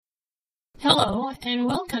Hello, and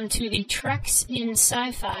welcome to the Treks in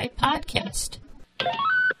Sci-Fi podcast.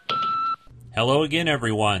 Hello again,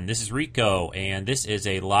 everyone. This is Rico, and this is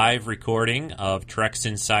a live recording of Treks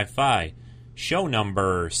in Sci-Fi, show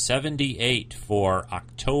number 78 for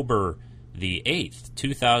October the 8th,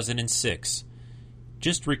 2006.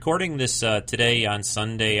 Just recording this today on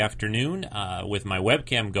Sunday afternoon with my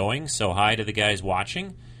webcam going, so hi to the guys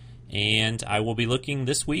watching. And I will be looking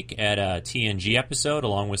this week at a TNG episode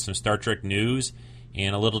along with some Star Trek news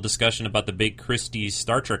and a little discussion about the big Christie's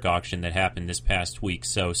Star Trek auction that happened this past week.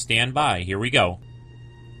 So stand by. Here we go.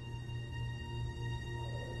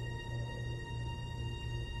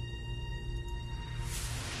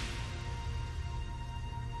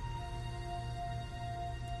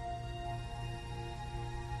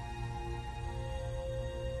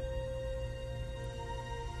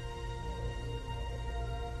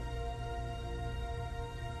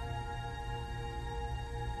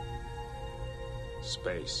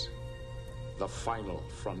 Space, the final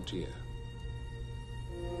frontier.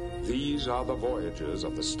 These are the voyages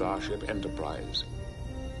of the Starship Enterprise.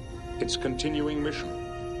 Its continuing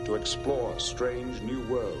mission to explore strange new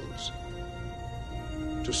worlds,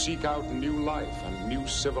 to seek out new life and new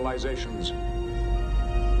civilizations,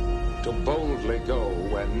 to boldly go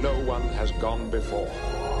where no one has gone before.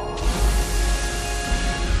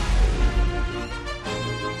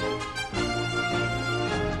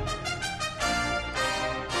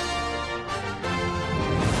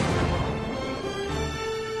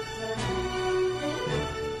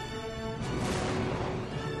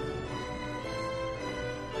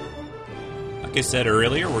 Like I said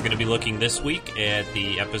earlier, we're going to be looking this week at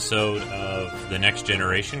the episode of The Next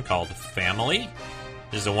Generation called Family.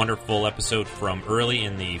 This is a wonderful episode from early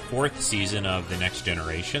in the 4th season of The Next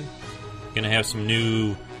Generation. Going to have some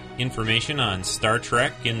new information on Star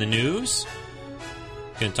Trek in the news.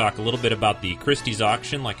 Going to talk a little bit about the Christie's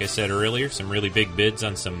auction, like I said earlier. Some really big bids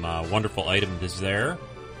on some wonderful items there.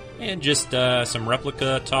 And just some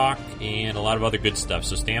replica talk and a lot of other good stuff.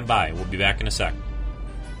 So stand by. We'll be back in a sec.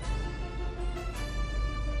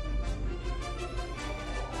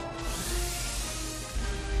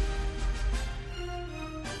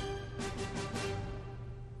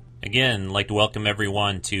 Again, I'd like to welcome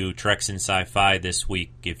everyone to Treks in Sci-Fi this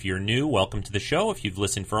week. If you're new, welcome to the show. If you've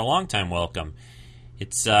listened for a long time, welcome.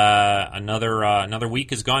 It's another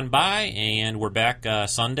week has gone by, and we're back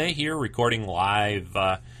Sunday here recording live,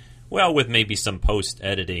 with maybe some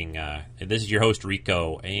post-editing. This is your host,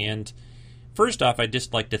 Rico. And first off, I'd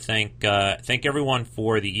just like to thank everyone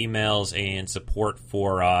for the emails and support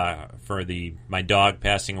for my dog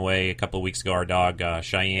passing away a couple of weeks ago, our dog,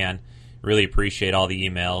 Cheyenne. Really appreciate all the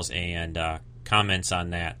emails and comments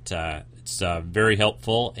on that. It's very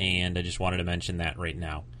helpful, and I just wanted to mention that right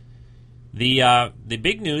now. The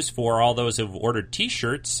big news for all those who have ordered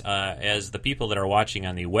T-shirts, as the people that are watching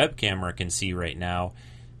on the web camera can see right now,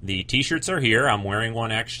 the T-shirts are here. I'm wearing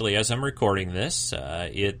one actually as I'm recording this.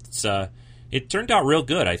 It turned out real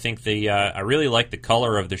good. I think I really like the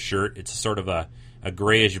color of the shirt. It's sort of a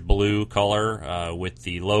grayish blue color with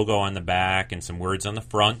the logo on the back and some words on the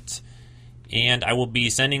front. And I will be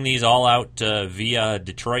sending these all out via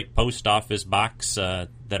Detroit post office box that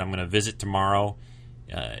I'm going to visit tomorrow.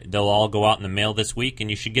 They'll all go out in the mail this week, and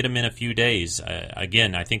you should get them in a few days.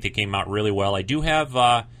 Again, I think they came out really well. I do have,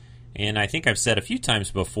 and I think I've said a few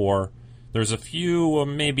times before, there's a few,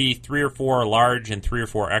 maybe 3 or 4 large and 3 or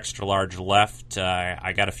 4 extra large left.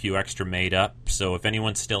 I got a few extra made up, so if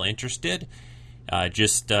anyone's still interested,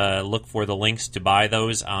 just look for the links to buy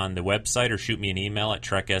those on the website or shoot me an email at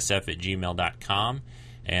treksf@gmail.com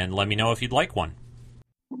and let me know if you'd like one.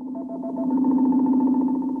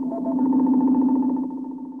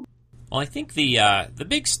 Well, I think the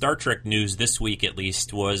big Star Trek news this week, at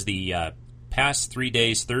least, was the past 3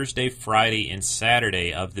 days, Thursday, Friday, and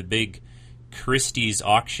Saturday, of the big Christie's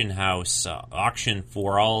auction house auction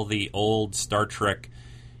for all the old Star Trek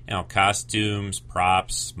costumes,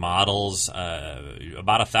 props, models.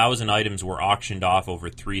 About 1,000 items were auctioned off over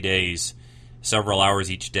 3 days, several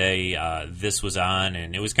hours each day. This was on,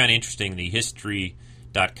 and it was kind of interesting. The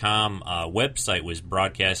History.com website was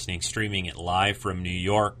streaming it live from New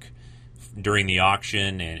York during the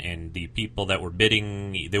auction, and the people that were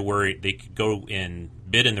bidding, they could go and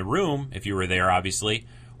bid in the room if you were there, obviously,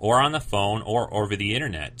 or on the phone or over the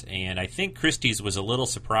internet. And I think Christie's was a little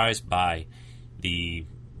surprised by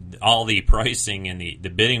all the pricing and the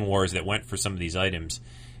bidding wars that went for some of these items.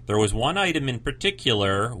 There was one item in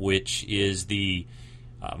particular, which is the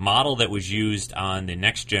model that was used on the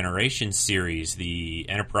Next Generation series, the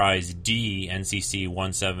Enterprise D, NCC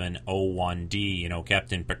 1701D,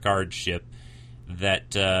 Captain Picard's ship.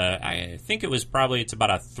 that I think it's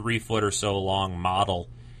about a 3 foot or so long model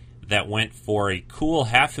that went for a cool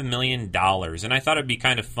 $500,000. And I thought it'd be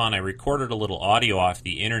kind of fun. I recorded a little audio off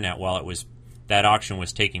the internet while that auction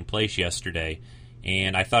was taking place yesterday,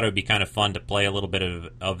 and I thought it would be kind of fun to play a little bit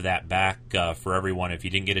of that back for everyone. If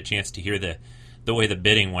you didn't get a chance to hear the way the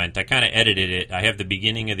bidding went, I kind of edited it. I have the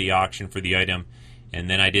beginning of the auction for the item, and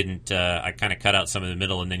then I kind of cut out some of the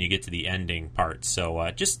middle, and then you get to the ending part. So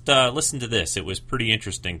just listen to this. It was pretty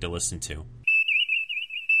interesting to listen to.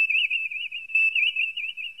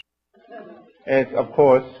 It's, of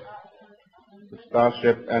course, the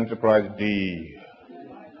Starship Enterprise D.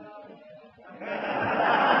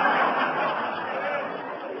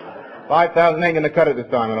 $5,000 ain't gonna cut it this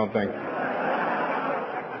time, I don't think.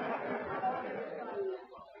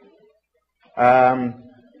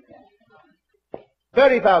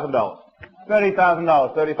 $30,000.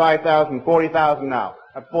 $30,000. $35,000. $40,000 now.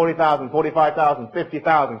 At $40,000, $45,000,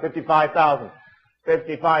 $50,000, $55,000,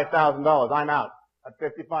 $55,000. I'm out. At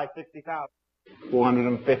 $55,000, $60,000.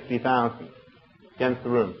 $450,000 against the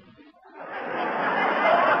room.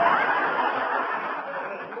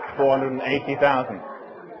 $480,000.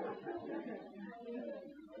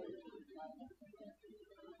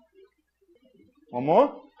 One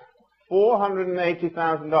more?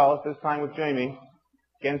 $480,000, this time with Jamie,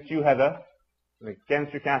 against you, Heather, and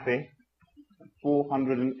against you, Kathy.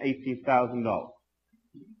 $480,000.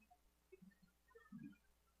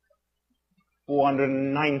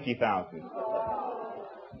 $490,000.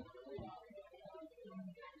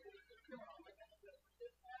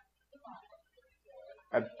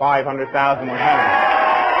 At $500,000 with Heather.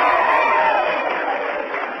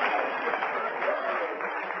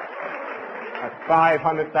 At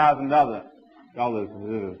 $500,000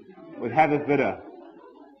 with Heather's bidder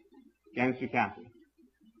against you, Kathy.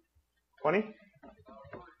 20?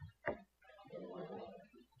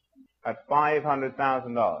 At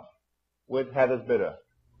 $500,000 with Heather's bidder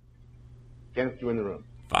against you in the room.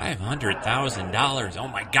 $500,000. Oh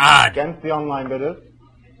my God! Against the online bidders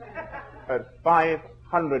at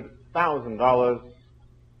 $500,000.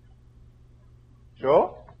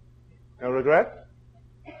 Sure? No regrets?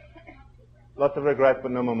 Lots of regrets,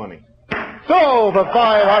 but no more money. Sold for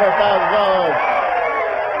 $500,000.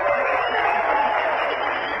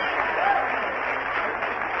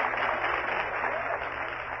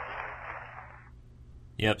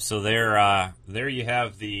 Yep. So there you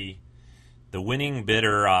have the winning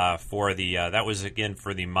bidder for the that was again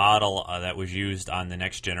for the model that was used on the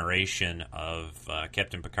next generation of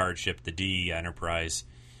Captain Picard ship, the D Enterprise.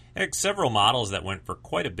 Had several models that went for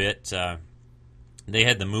quite a bit. They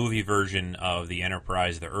had the movie version of the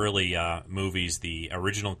Enterprise, the early movies, the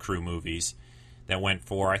original crew movies, that went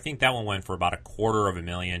for, I think that one went for about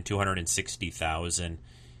 $250,000,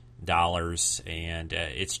 $260,000, and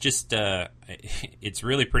it's just it's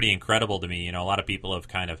really pretty incredible to me. You know, a lot of people have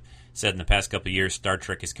kind of said in the past couple of years Star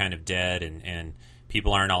Trek is kind of dead and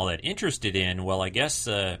people aren't all that interested in. Well, I guess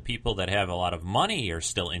people that have a lot of money are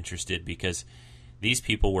still interested, because these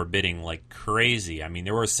people were bidding like crazy. I mean,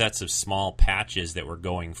 there were sets of small patches that were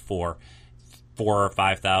going for $4,000 or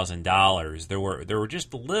 $5,000. There were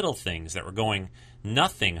just little things that were going.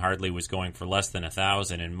 Nothing hardly was going for less than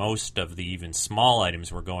 $1,000, and most of the even small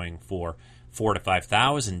items were going for $4,000 to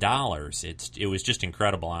 $5,000. It was just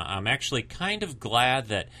incredible. I'm actually kind of glad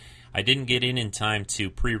that I didn't get in time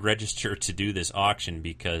to pre-register to do this auction,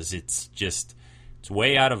 because it's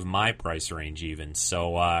way out of my price range even.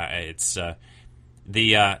 So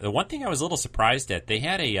the one thing I was a little surprised at, they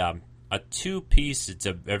had a two-piece, it's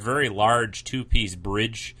a very large two-piece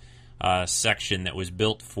bridge section that was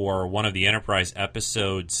built for one of the Enterprise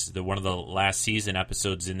episodes, one of the last season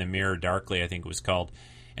episodes, In the Mirror Darkly, I think it was called.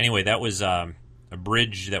 Anyway, that was a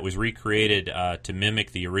bridge that was recreated to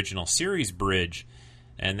mimic the original series bridge,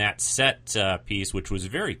 and that set piece, which was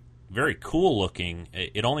very, very cool looking,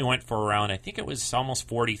 it only went for around, I think it was almost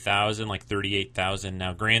 $40,000, like $38,000.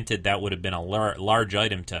 Now, granted, that would have been a large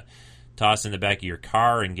item to toss in the back of your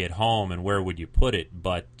car and get home, and where would you put it?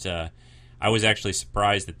 But I was actually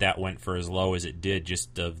surprised that went for as low as it did,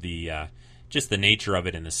 just the nature of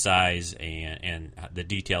it and the size and the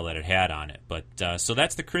detail that it had on it. But so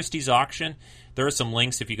that's the Christie's auction. There are some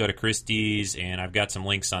links if you go to Christie's, and I've got some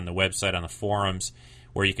links on the website, on the forums,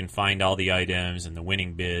 where you can find all the items and the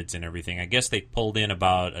winning bids and everything. I guess they pulled in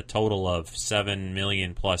about a total of $7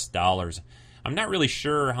 million plus. I'm not really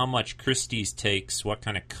sure how much Christie's takes, what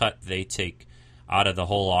kind of cut they take out of the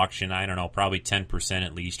whole auction. I don't know, probably 10%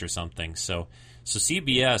 at least or something. So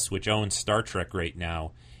CBS, which owns Star Trek right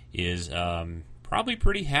now, is probably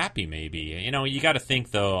pretty happy maybe. You know, you got to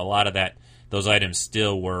think, though, a lot of those items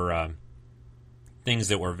still were things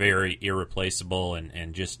that were very irreplaceable,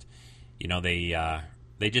 and just, you know,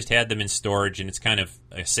 they just had them in storage, and it's kind of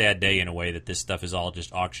a sad day in a way that this stuff is all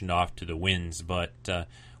just auctioned off to the winds. But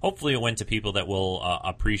hopefully it went to people that will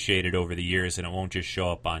appreciate it over the years, and it won't just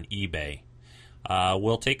show up on eBay.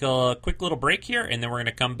 We'll take a quick little break here, and then we're going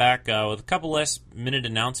to come back with a couple last minute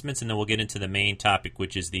announcements, and then we'll get into the main topic,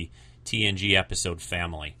 which is the TNG episode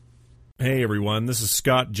Family. Hey everyone, this is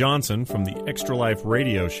Scott Johnson from the Extra Life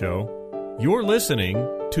Radio Show. You're listening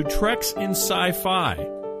to Treks in Sci-Fi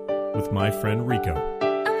with my friend Rico.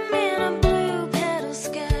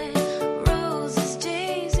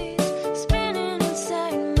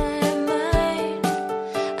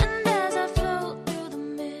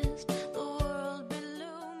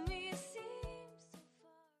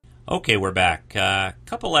 Okay, we're back. A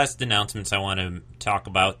couple last announcements I want to talk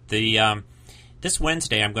about. This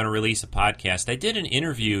Wednesday, I'm going to release a podcast. I did an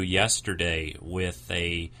interview yesterday with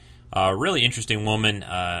a really interesting woman.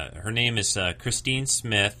 Her name is Christine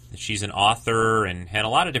Smith. She's an author and had a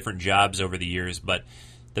lot of different jobs over the years, but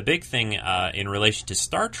the big thing in relation to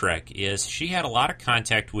Star Trek is she had a lot of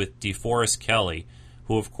contact with DeForest Kelley,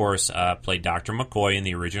 who, of course, played Dr. McCoy in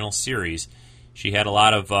the original series. She had a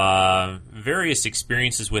lot of various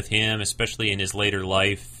experiences with him, especially in his later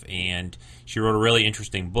life, and she wrote a really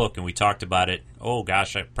interesting book, and we talked about it,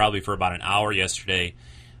 probably for about an hour yesterday.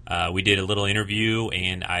 We did a little interview,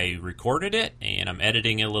 and I recorded it, and I'm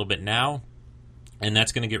editing it a little bit now, and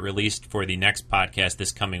that's going to get released for the next podcast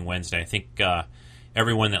this coming Wednesday. I think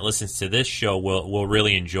everyone that listens to this show will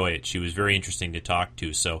really enjoy it. She was very interesting to talk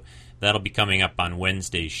to, so that'll be coming up on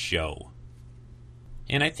Wednesday's show.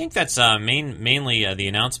 And I think that's mainly the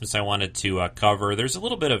announcements I wanted to cover. There's a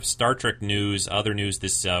little bit of Star Trek news, other news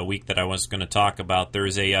this week that I was going to talk about.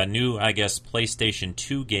 There's a new, PlayStation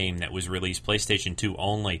 2 game that was released, PlayStation 2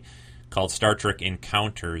 only, called Star Trek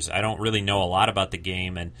Encounters. I don't really know a lot about the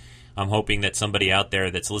game, and I'm hoping that somebody out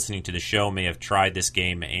there that's listening to the show may have tried this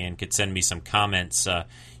game and could send me some comments.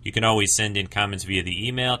 You can always send in comments via the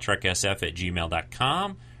email,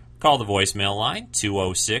 treksf@gmail.com. Call the voicemail line,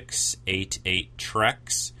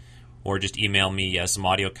 206-88-TREKS, or just email me some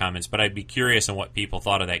audio comments. But I'd be curious on what people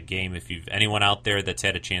thought of that game, if you've anyone out there that's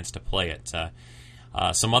had a chance to play it.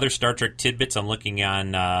 Some other Star Trek tidbits. I'm looking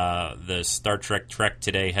on the Star Trek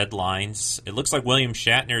Today headlines. It looks like William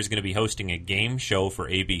Shatner is going to be hosting a game show for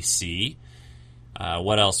ABC.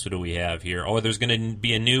 What else do we have here? Oh, there's going to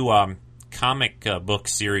be a new comic book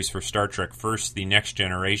series for Star Trek. First, The Next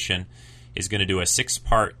Generation is going to do a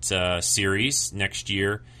 6-part series next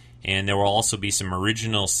year, and there will also be some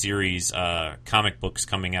original series comic books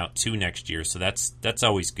coming out too next year, so that's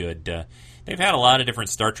always good. They've had a lot of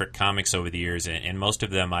different Star Trek comics over the years, and most of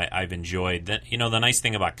them I've enjoyed. The nice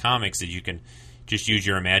thing about comics is you can just use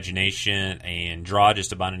your imagination and draw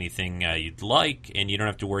just about anything you'd like, and you don't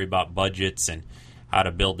have to worry about budgets and how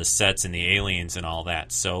to build the sets and the aliens and all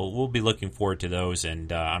that. So we'll be looking forward to those,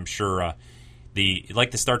 and I'm sure the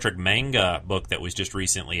Star Trek manga book that was just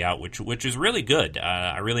recently out, which is really good.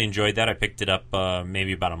 I really enjoyed that. I picked it up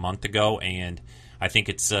maybe about a month ago, and I think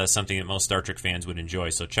it's something that most Star Trek fans would enjoy,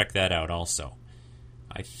 so check that out also.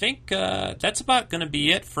 I think that's about going to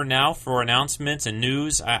be it for now for announcements and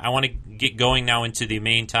news. I want to get going now into the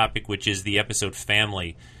main topic, which is the episode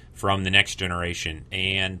Family from The Next Generation.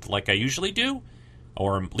 And like I usually do,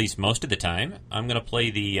 or at least most of the time, I'm going to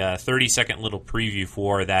play the 30-second little preview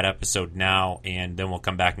for that episode now, and then we'll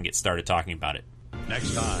come back and get started talking about it.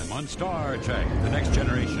 Next time on Star Trek The Next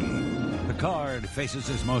Generation, Picard faces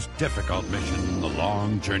his most difficult mission, the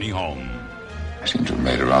long journey home. I seem to have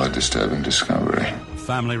made a rather disturbing discovery. A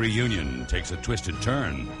family reunion takes a twisted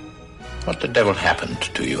turn. What the devil happened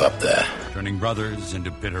to you up there? Turning brothers into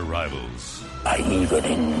bitter rivals. I even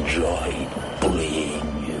enjoyed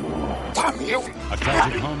bullying you. Damn you! A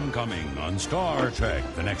tragic homecoming on Star Trek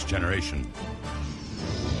The Next Generation.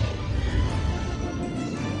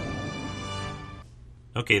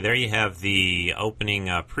 Okay, there you have the opening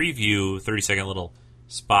preview, 30-second little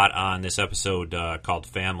spot on this episode called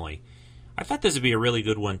Family. I thought this would be a really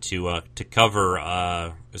good one to cover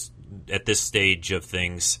at this stage of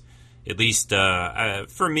things. At least,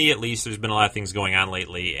 for me at least, there's been a lot of things going on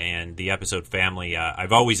lately, and the episode Family,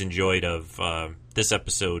 I've always enjoyed of this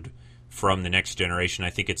episode from The Next Generation. I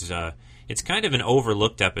think it's kind of an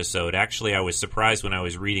overlooked episode. Actually, I was surprised when I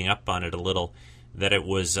was reading up on it a little that it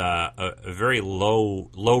was a very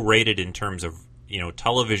low rated in terms of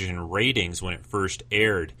television ratings when it first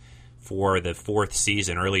aired for the fourth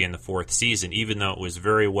season, early in the fourth season, even though it was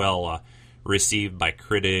very well received by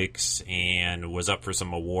critics and was up for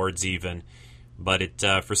some awards even. But it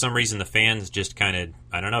for some reason the fans just kind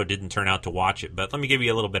of, didn't turn out to watch it. But let me give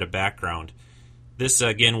you a little bit of background. This,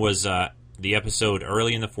 again, was the episode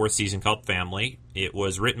early in the fourth season called Family. It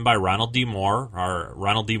was written by Ronald D. Moore,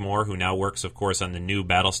 who now works, of course, on the new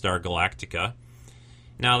Battlestar Galactica.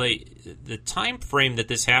 Now, the time frame that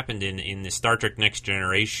this happened in the Star Trek Next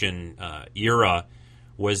Generation era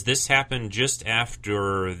was this happened just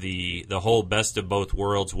after the whole Best of Both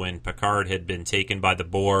Worlds, when Picard had been taken by the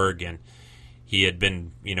Borg and he had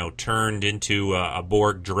been, turned into a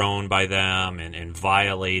Borg drone by them and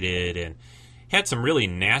violated and had some really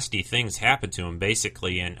nasty things happen to him,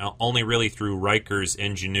 basically, and only really through Riker's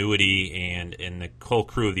ingenuity and the whole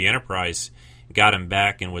crew of the Enterprise got him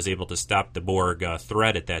back and was able to stop the Borg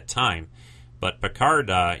threat at that time. But Picard,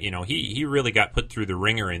 he really got put through the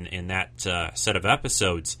ringer in that set of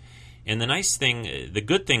episodes. And the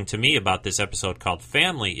good thing to me about this episode called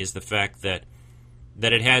Family is the fact that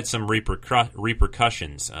it had some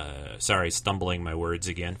repercussions. Sorry, stumbling my words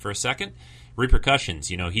again for a second. Repercussions.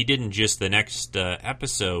 He didn't just the next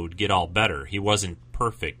episode get all better. He wasn't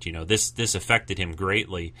perfect. This affected him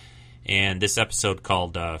greatly. And this episode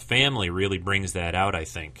called Family really brings that out, I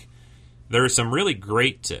think. There are some really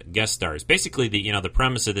great guest stars. Basically, the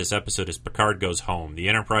premise of this episode is Picard goes home. The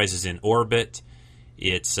Enterprise is in orbit.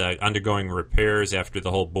 It's undergoing repairs after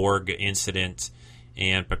the whole Borg incident.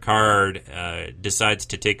 And Picard decides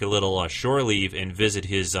to take a little shore leave and visit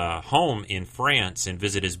his home in France and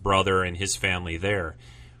visit his brother and his family there,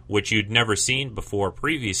 which you'd never seen before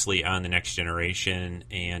previously on The Next Generation.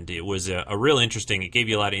 And it was a real interesting, it gave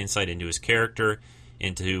you a lot of insight into his character,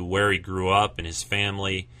 into where he grew up and his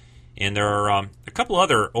family. And there are a couple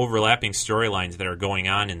other overlapping storylines that are going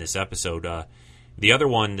on in this episode. The other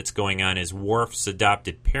one that's going on is Worf's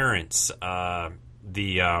adopted parents,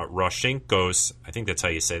 the Roshenkos, I think that's how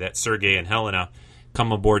you say that, Sergei and Helena,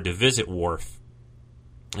 come aboard to visit Worf.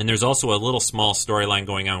 And there's also a little small storyline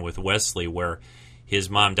going on with Wesley where his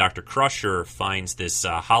mom, Dr. Crusher, finds this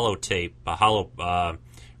holotape, a holo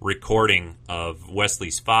recording of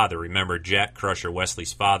Wesley's father. Remember, Jack Crusher,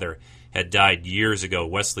 Wesley's father, had died years ago.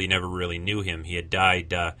 Wesley never really knew him. He had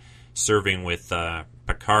died serving with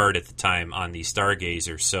Picard at the time on the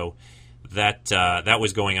Stargazer. So that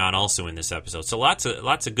was going on also in this episode. So lots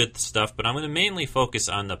of good stuff, but I'm going to mainly focus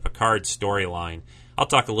on the Picard storyline. I'll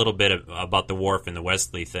talk a little bit about the Worf and the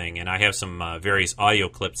Wesley thing, and I have some various audio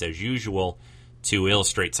clips as usual to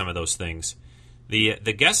illustrate some of those things. The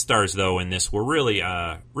guest stars, though, in this were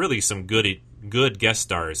really some good guest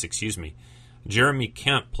stars. Excuse me. Jeremy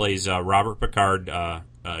Kemp plays Robert Picard,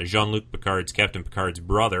 Jean-Luc Picard's, Captain Picard's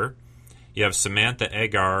brother. You have Samantha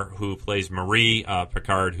Eggar, who plays Marie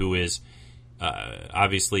Picard, who is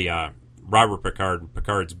obviously Robert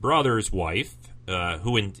Picard's brother's wife,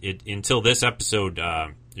 who until this episode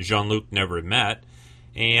Jean-Luc never met.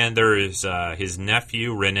 And there is his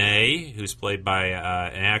nephew, Rene, who's played by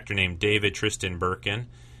an actor named David Tristan Birkin.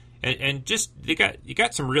 And just you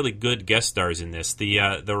got some really good guest stars in this. The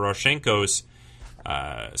Roshenkos,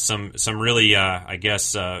 some really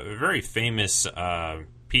very famous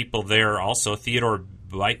people there. Also, Theodore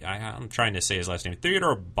I'm trying to say his last name.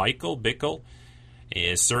 Theodore Bickel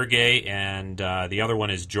is Sergei, and the other one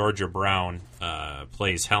is Georgia Brown,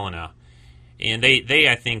 plays Helena. And they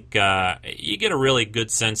I think you get a really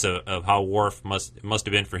good sense of how Worf must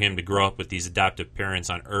have been for him to grow up with these adoptive parents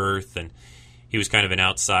on Earth, and he was kind of an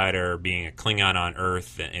outsider, being a Klingon on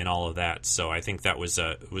Earth, and all of that. So I think that was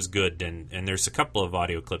good. And there's a couple of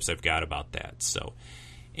audio clips I've got about that. So,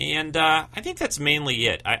 and I think that's mainly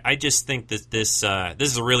it. I just think that this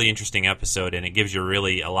is a really interesting episode, and it gives you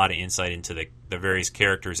really a lot of insight into the various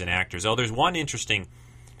characters and actors. Oh, there's one interesting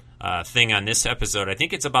thing on this episode. I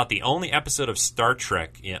think it's about the only episode of Star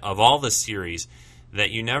Trek of all the series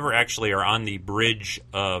that you never actually are on the bridge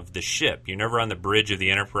of the ship. You're never on the bridge of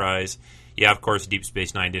the Enterprise. Yeah, of course, Deep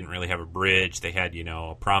Space Nine didn't really have a bridge. They had,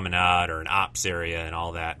 a promenade or an ops area and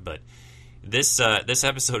all that. But this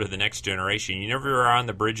episode of The Next Generation, you never are on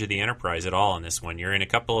the bridge of the Enterprise at all in this one. You're in a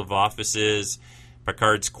couple of offices,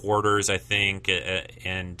 Picard's quarters, I think,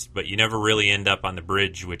 but you never really end up on the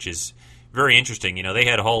bridge, which is very interesting. They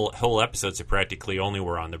had whole episodes that practically only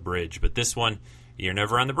were on the bridge, but this one, you're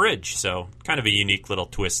never on the bridge. So kind of a unique little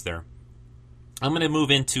twist there. I'm going to move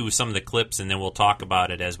into some of the clips, and then we'll talk about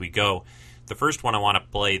it as we go. The first one I want to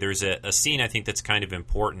play, there's a scene I think that's kind of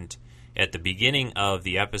important at the beginning of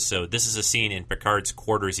the episode. This is a scene in Picard's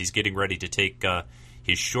quarters. He's getting ready to take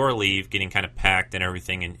his shore leave, getting kind of packed and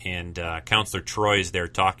everything, and Counselor Troy's there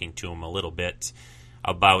talking to him a little bit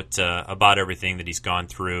about everything that he's gone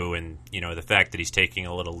through, and the fact that he's taking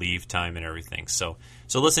a little leave time and everything. So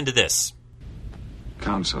listen to this.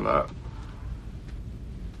 Counselor.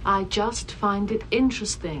 I just find it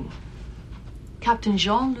interesting. Captain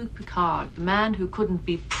Jean-Luc Picard, the man who couldn't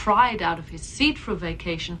be pried out of his seat for a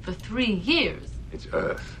vacation for 3 years. It's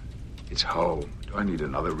Earth. It's home. Do I need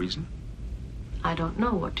another reason? I don't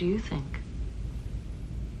know. What do you think?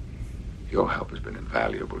 Your help has been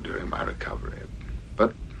invaluable during my recovery.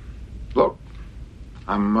 But, look,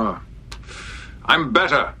 I'm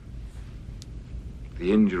better.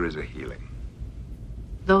 The injuries are healing.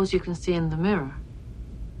 Those you can see in the mirror.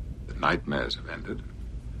 The nightmares have ended.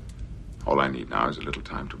 All I need now is a little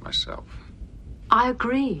time to myself. I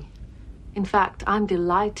agree. In fact, I'm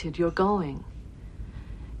delighted you're going.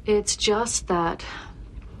 It's just that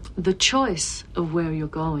the choice of where you're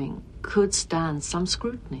going could stand some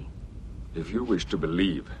scrutiny. If you wish to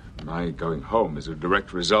believe my going home is a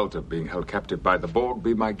direct result of being held captive by the Borg,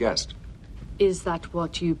 be my guest. Is that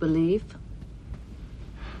what you believe?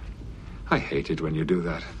 I hate it when you do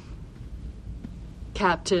that.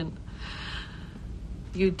 Captain,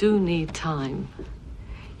 you do need time.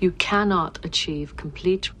 You cannot achieve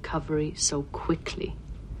complete recovery so quickly.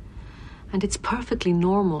 And it's perfectly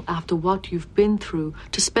normal after what you've been through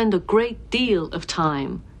to spend a great deal of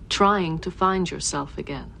time trying to find yourself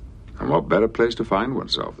again. And what better place to find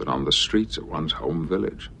oneself than on the streets of one's home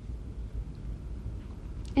village?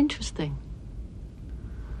 Interesting.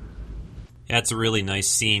 Yeah, it's a really nice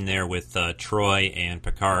scene there with Troy and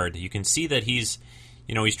Picard. You can see that he's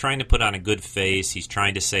trying to put on a good face. He's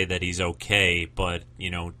trying to say that he's okay, but,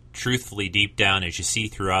 truthfully, deep down, as you see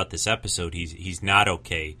throughout this episode, he's not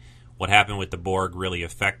okay. What happened with the Borg really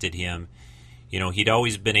affected him. He'd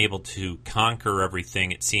always been able to conquer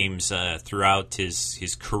everything, it seems, throughout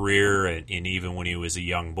his career and even when he was a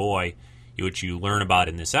young boy, which you learn about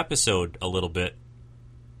in this episode a little bit.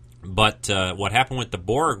 But what happened with the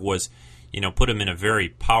Borg was, put him in a very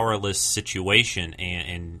powerless situation,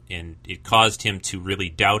 and it caused him to really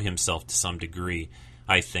doubt himself to some degree,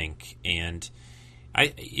 I think. And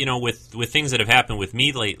with things that have happened with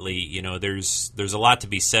me lately, there's a lot to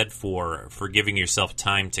be said for giving yourself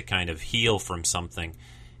time to kind of heal from something,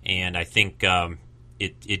 and I think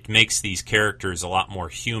it makes these characters a lot more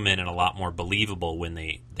human and a lot more believable when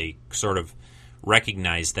they sort of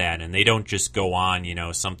recognize that, and they don't just go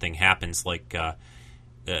on. Something happens like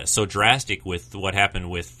so drastic with what happened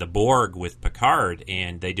with the Borg with Picard,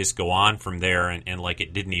 and they just go on from there and like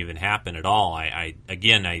it didn't even happen at all. I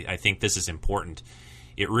think this is important.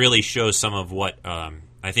 It really shows some of what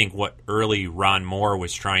I think what early Ron Moore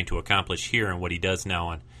was trying to accomplish here and what he does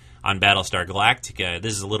now on Battlestar Galactica.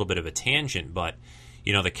 This is a little bit of a tangent, but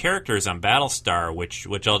the characters on Battlestar,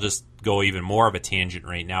 which I'll just go even more of a tangent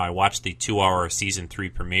right now. I watched the 2-hour season 3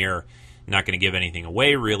 premiere. Not going to give anything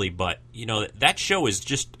away really, but that show is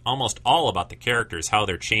just almost all about the characters, how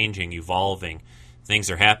they're changing, evolving, things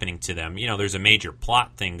are happening to them. There's a major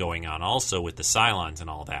plot thing going on also with the Cylons and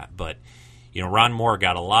all that, but Ron Moore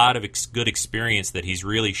got a lot of good experience that he's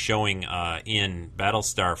really showing in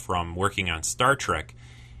Battlestar from working on Star Trek.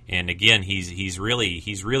 And again, he's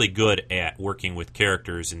really good at working with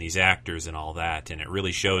characters and these actors and all that, and it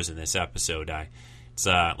really shows in this episode. It's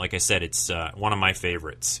like I said, it's one of my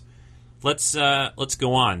favorites. Let's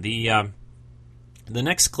go on. The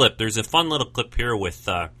next clip, there's a fun little clip here with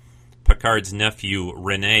Picard's nephew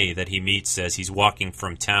Rene that he meets as he's walking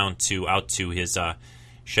from town out to his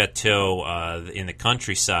chateau in the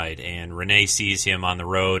countryside, and Rene sees him on the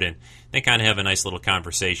road, and they kind of have a nice little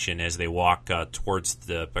conversation as they walk towards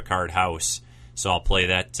the Picard house. So I'll play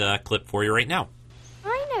that clip for you right now.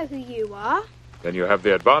 I know who you are. Then you have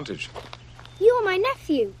the advantage. You're my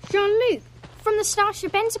nephew, Jean-Luc, from the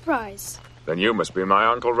Starship Enterprise. Then you must be my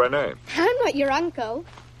Uncle Rene. I'm not your uncle.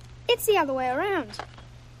 It's the other way around.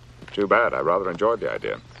 Too bad. I rather enjoyed the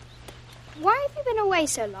idea. Why have you been away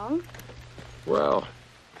so long? Well,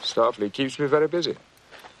 Starfleet keeps me very busy.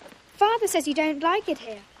 Father says you don't like it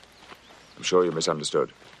here. I'm sure you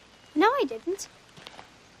misunderstood. No, I didn't.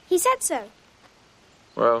 He said so.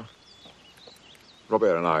 Well,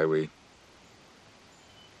 Robert and I,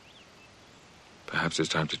 perhaps it's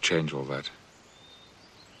time to change all that.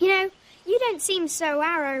 You don't seem so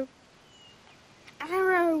arrow,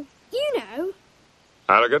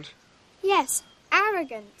 Arrogant? Yes,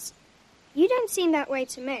 arrogant. You don't seem that way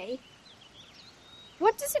to me.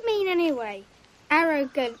 What does it mean anyway?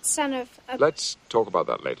 Arrogant son of a... Let's talk about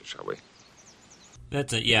that later, shall we?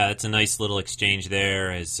 That's a nice little exchange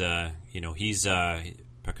there. As he's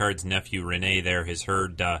Picard's nephew Rene there has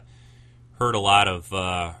heard a lot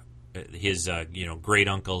of his great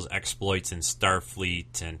uncle's exploits in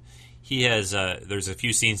Starfleet, and he has there's a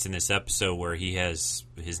few scenes in this episode where his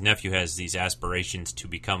nephew has these aspirations to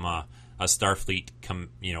become a Starfleet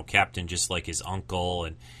captain just like his uncle,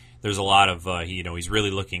 and there's a lot of he's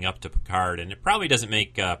really looking up to Picard, and it probably doesn't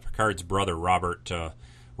make Picard's brother Robert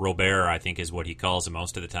Robert, I think is what he calls him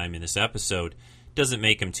most of the time in this episode, doesn't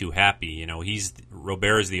make him too happy.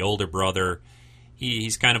 Robert is the older brother.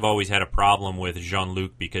 He's kind of always had a problem with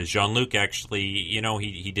Jean-Luc because Jean-Luc actually,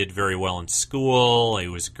 he did very well in school. He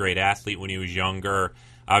was a great athlete when he was younger.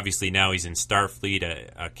 Obviously now he's in Starfleet,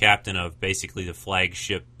 a captain of basically the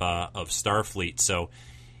flagship of Starfleet. So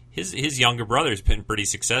his younger brother's been pretty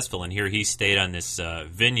successful, and here he stayed on this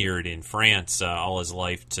vineyard in France all his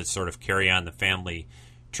life to sort of carry on the family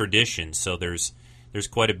tradition. So there's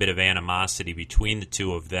quite a bit of animosity between the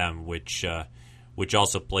two of them, which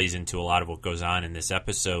also plays into a lot of what goes on in this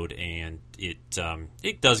episode, and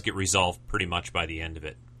it does get resolved pretty much by the end of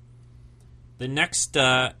it. The next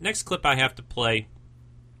clip I have to play,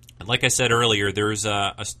 like I said earlier, there's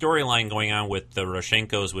a storyline going on with the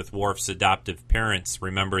Rozhenkos with Worf's adoptive parents.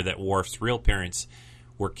 Remember that Worf's real parents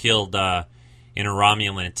were killed in a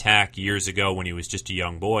Romulan attack years ago when he was just a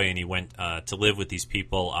young boy, and he went to live with these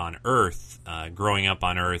people on Earth. Growing up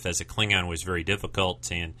on Earth as a Klingon was very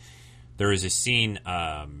difficult, and there is a scene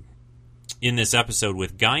in this episode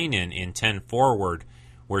with Guinan in 10 Forward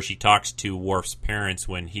where she talks to Worf's parents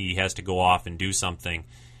when he has to go off and do something,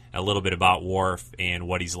 a little bit about Worf and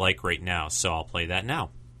what he's like right now. So I'll play that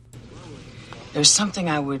now. There's something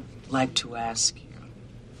I would like to ask you.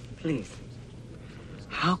 Please.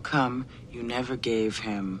 How come you never gave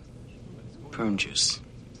him prune juice?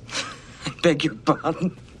 I beg your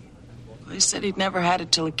pardon? Well, he said he'd never had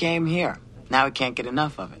it till he came here. Now he can't get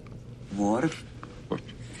enough of it. Worf?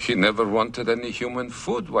 He never wanted any human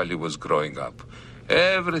food while he was growing up.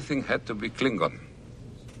 Everything had to be Klingon.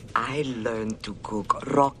 I learned to cook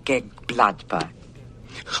rock egg blood pie.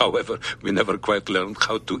 However, we never quite learned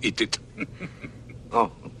how to eat it.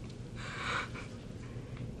 Oh.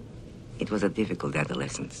 It was a difficult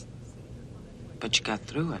adolescence. But you got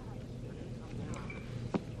through it.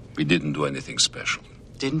 We didn't do anything special.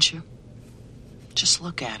 Didn't you? Just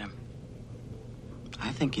look at him.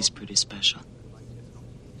 I think he's pretty special.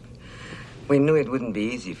 We knew it wouldn't be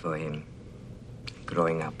easy for him,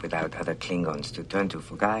 growing up without other Klingons to turn to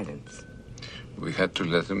for guidance. We had to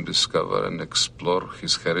let him discover and explore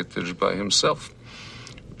his heritage by himself.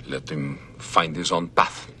 Let him find his own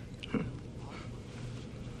path.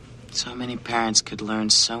 So many parents could learn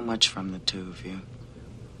so much from the two of you.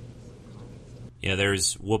 Yeah,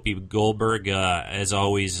 there's Whoopi Goldberg, as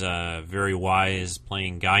always, very wise,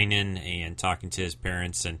 playing Guinan and talking to his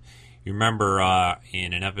parents. And you remember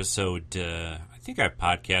in an episode, I think I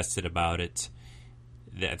podcasted about it,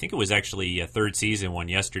 I think it was actually a third season one,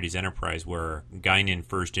 Yesterday's Enterprise, where Guinan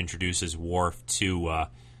first introduces Worf to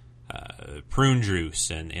prune juice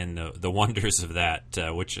and the wonders of that,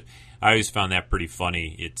 which I always found that pretty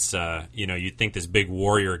funny. It's, you'd think this big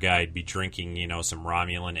warrior guy'd be drinking, some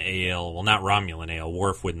Romulan ale. Well, not Romulan ale.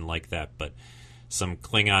 Worf wouldn't like that, but some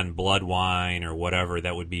Klingon blood wine or whatever,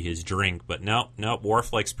 that would be his drink. But nope,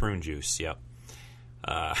 Worf likes prune juice, yep.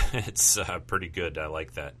 It's pretty good. I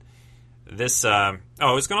like that. This, I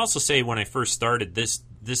was going to also say when I first started,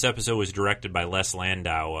 this episode was directed by Les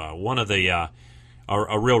Landau, one of the...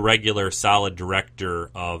 a real regular, solid director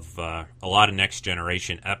of a lot of Next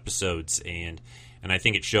Generation episodes, and I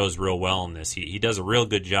think it shows real well in this. He does a real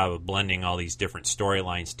good job of blending all these different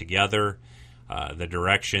storylines together, the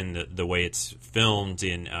direction, the way it's filmed,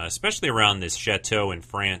 in especially around this chateau in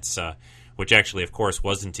France, which actually, of course,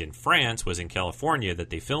 wasn't in France, was in California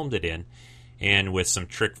that they filmed it in, and with some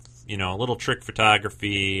a little trick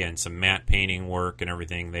photography and some matte painting work and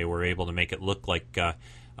everything, they were able to make it look like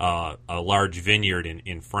a large vineyard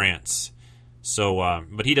in France. So,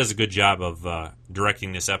 but he does a good job of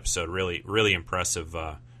directing this episode. Really, really impressive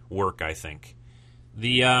work, I think.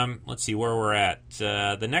 Let's see where we're at.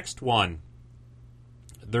 The next one,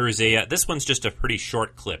 there's this one's just a pretty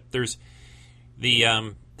short clip. There's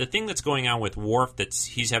the thing that's going on with Worf that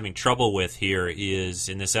he's having trouble with here is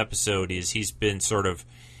in this episode is he's been sort of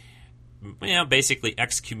basically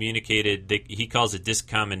excommunicated. He calls it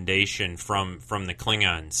discommendation from the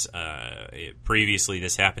Klingons. Previously,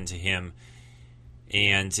 this happened to him,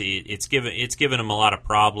 and it's given him a lot of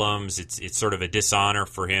problems. It's sort of a dishonor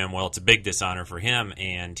for him. Well, it's a big dishonor for him,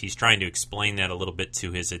 and he's trying to explain that a little bit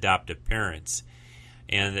to his adoptive parents.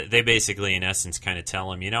 And they basically, in essence, kind of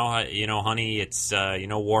tell him, honey, it's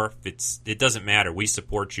Worf. It doesn't matter. We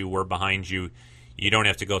support you. We're behind you. You don't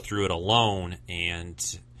have to go through it alone.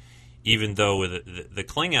 And even though the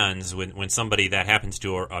Klingons, when somebody that happens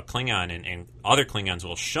to a Klingon, and other Klingons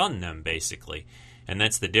will shun them, basically. And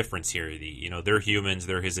that's the difference here. They're humans,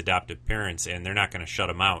 they're his adoptive parents, and they're not going to shut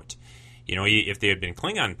him out. if they had been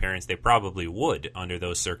Klingon parents, they probably would under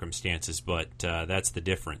those circumstances, but that's the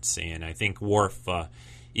difference. And I think Worf,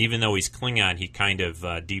 even though he's Klingon, he kind of,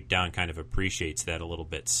 deep down, kind of appreciates that a little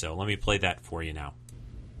bit. So let me play that for you now.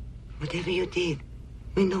 Whatever you did,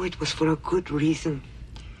 we know it was for a good reason.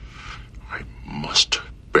 I must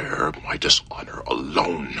bear my dishonor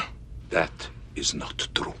alone. That is not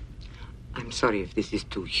true. I'm sorry if this is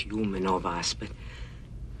too human of us, but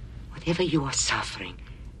whatever you are suffering,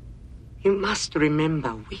 you must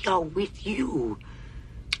remember we are with you.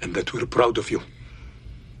 And that we're proud of you.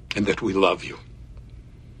 And that we love you.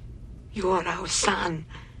 You are our son.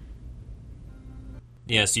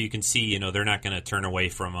 Yeah, so you can see, they're not going to turn away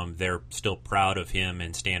from him. They're still proud of him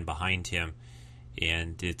and stand behind him.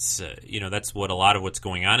 And it's, that's what a lot of what's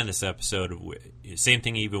going on in this episode. Same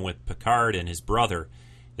thing even with Picard and his brother.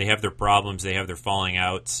 They have their problems, they have their falling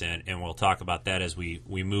outs, and we'll talk about that as we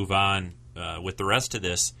move on with the rest of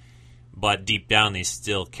this. But deep down, they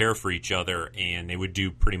still care for each other, and they would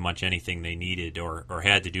do pretty much anything they needed or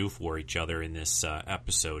had to do for each other in this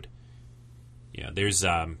episode. Yeah, there's,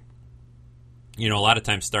 a lot of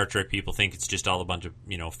times Star Trek people think it's just all a bunch of,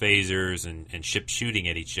 phasers and ships shooting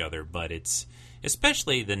at each other, but it's,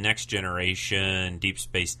 especially the Next Generation, Deep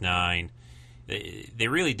Space Nine, they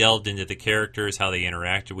really delved into the characters, how they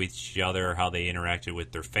interacted with each other, how they interacted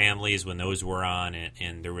with their families when those were on,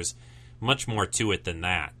 and there was much more to it than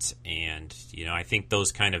that. And I think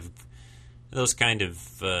those kind of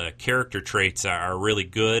character traits are really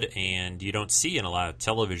good, and you don't see in a lot of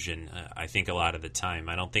television. I think a lot of the time,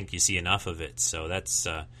 I don't think you see enough of it. So that's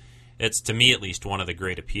to me at least one of the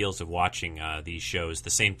great appeals of watching these shows.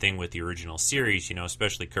 The same thing with the original series,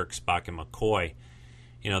 especially Kirk, Spock, and McCoy.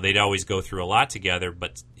 They'd always go through a lot together,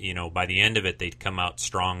 but, by the end of it, they'd come out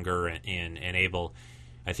stronger and able.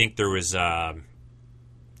 I think there was, there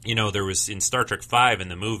was in Star Trek V in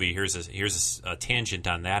the movie, here's a tangent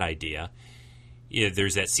on that idea. Yeah,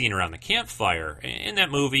 there's that scene around the campfire. In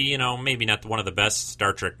that movie, maybe not one of the best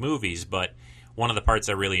Star Trek movies, but one of the parts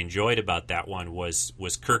I really enjoyed about that one was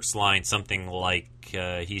Kirk's line, something like,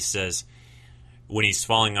 he says, when he's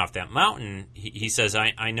falling off that mountain, he says,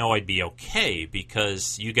 I know I'd be okay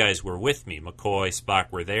because you guys were with me. McCoy,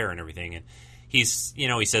 Spock were there and everything. And he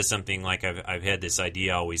says something like, I've had this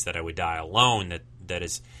idea always that I would die alone, that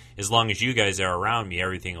is, as long as you guys are around me,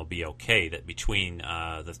 everything will be okay, that between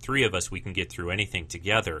the three of us, we can get through anything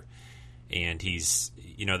together. And he's,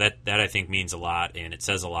 that I think means a lot, and it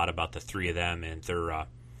says a lot about the three of them and their,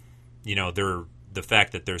 they're, the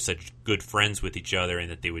fact that they're such good friends with each other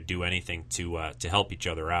and that they would do anything to help each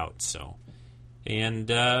other out. So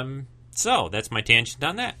that's my tangent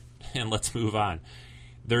on that, and let's move on.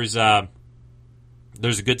 There's a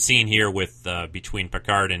good scene here with between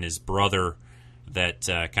Picard and his brother that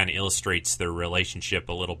kind of illustrates their relationship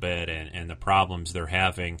a little bit and the problems they're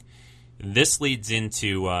having. This leads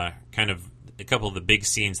into kind of a couple of the big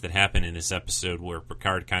scenes that happen in this episode where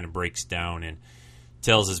Picard kind of breaks down and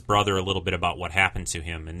tells his brother a little bit about what happened to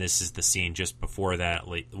him, and this is the scene just before that,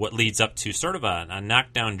 what leads up to sort of a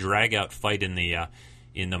knockdown, drag-out fight in the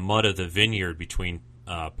mud of the vineyard between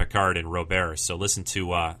Picard and Robert. So listen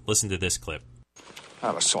to this clip.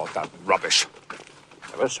 Never thought that rubbish.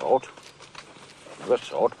 Never thought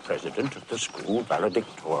president of the school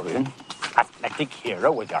valedictorian, athletic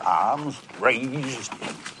hero with your arms raised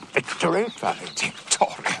in victory.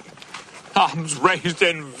 Valedictorian, arms raised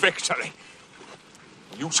in victory.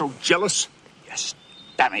 You so jealous? Yes,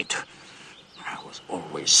 damn it. I was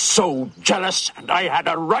always so jealous, and I had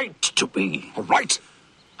a right to be. A right?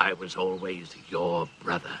 I was always your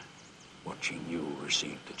brother. Watching you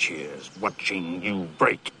receive the cheers, watching you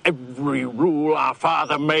break every rule our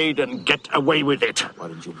father made and get away with it. Why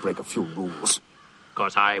didn't you break a few rules?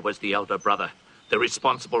 Because I was the elder brother, the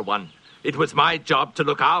responsible one. It was my job to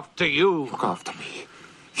look after you. Look after me?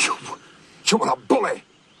 You were a bully.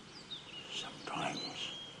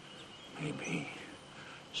 Maybe.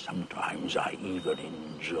 Sometimes I even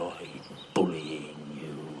enjoy bullying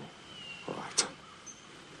you. All right.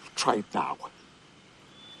 Try it now.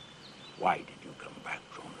 Why did you come back,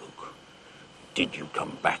 Jean-Luc? Did you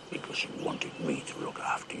come back because you wanted me to look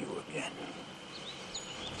after you again?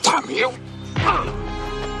 Damn you!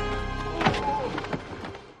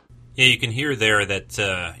 Yeah, you can hear there that,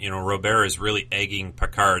 Robert is really egging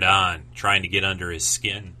Picard on, trying to get under his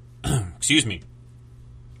skin. Excuse me.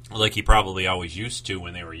 Like he probably always used to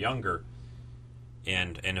when they were younger,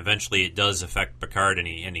 and eventually it does affect Picard, and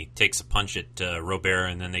he takes a punch at Robert,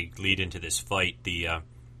 and then they lead into this fight.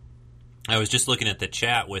 I was just looking at the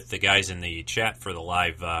chat with the guys in the chat for the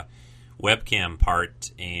live webcam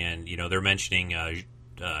part, and they're mentioning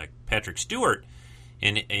Patrick Stewart,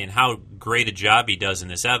 and how great a job he does in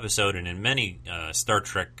this episode and in many Star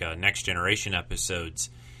Trek Next Generation episodes.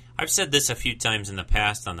 I've said this a few times in the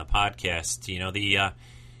past on the podcast. You know,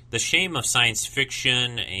 the shame of science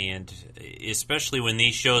fiction, and especially when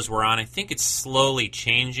these shows were on, I think it's slowly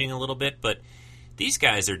changing a little bit, but these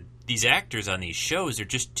actors on these shows are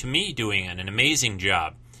just, to me, doing an amazing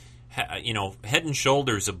job. You know, head and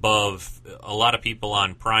shoulders above a lot of people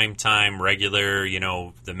on primetime, regular, you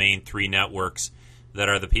know, the main 3 networks that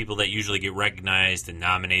are the people that usually get recognized and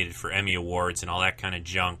nominated for Emmy Awards and all that kind of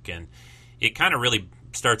junk. And it kind of really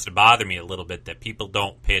starts to bother me a little bit that people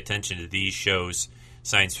don't pay attention to these shows,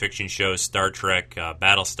 science fiction shows, Star Trek,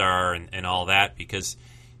 Battlestar, and all that, because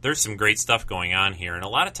there's some great stuff going on here. And a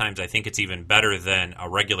lot of times I think it's even better than a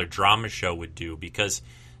regular drama show would do, because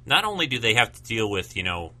not only do they have to deal with, you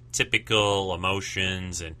know, typical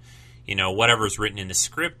emotions and, you know, whatever's written in the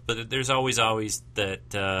script, but there's always that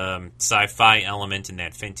sci-fi element and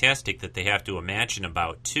that fantastic that they have to imagine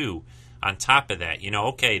about, too. On top of that, you know,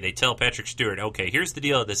 okay, they tell Patrick Stewart, okay, here's the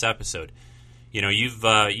deal of this episode. You know,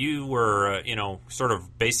 you were, you know, sort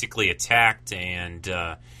of basically attacked and,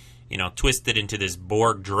 you know, twisted into this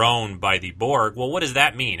Borg drone by the Borg. Well, what does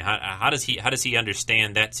that mean? How does he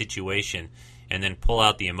understand that situation and then pull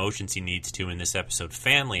out the emotions he needs to in this episode,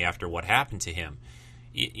 family, after what happened to him?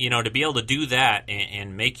 You know, to be able to do that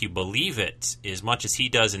and make you believe it as much as he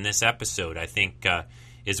does in this episode, I think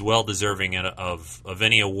is well deserving of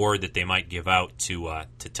any award that they might give out to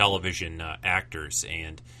television actors.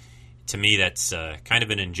 And to me, that's kind of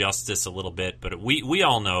an injustice a little bit. But we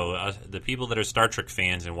all know, the people that are Star Trek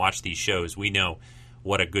fans and watch these shows, we know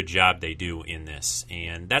what a good job they do in this.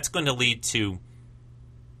 And that's going to lead to,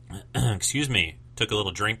 excuse me, took a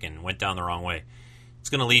little drink and went down the wrong way. It's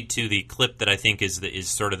going to lead to the clip that I think is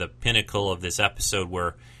sort of the pinnacle of this episode,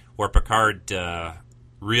 where Picard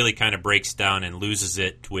really kind of breaks down and loses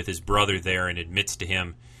it with his brother there and admits to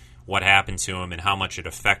him what happened to him and how much it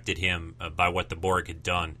affected him by what the Borg had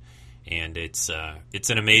done. And it's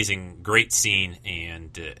an amazing, great scene,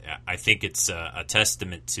 and I think it's a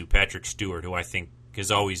testament to Patrick Stewart, who I think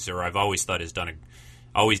I've always thought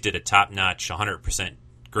always did a top-notch, 100%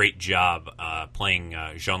 great job playing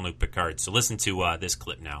Jean-Luc Picard. So listen to this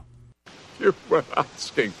clip now. You were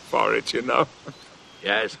asking for it, you know.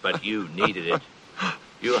 Yes, but you needed it.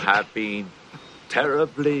 You have been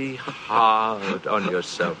terribly hard on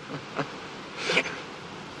yourself.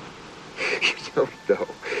 You don't know,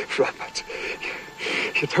 Robert.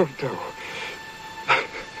 You don't know.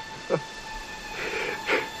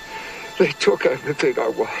 They took everything I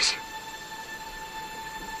was.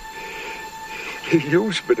 They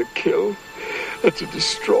used me to kill and to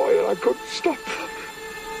destroy, and I couldn't stop them.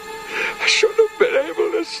 I should have been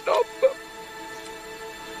able to stop them.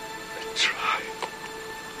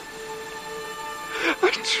 I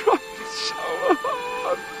tried so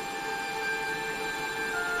hard.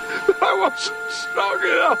 I wasn't strong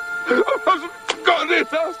enough. I wasn't good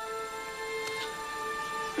enough.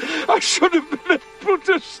 I should have been able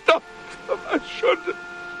to stop them. I should.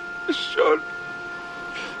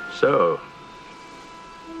 So,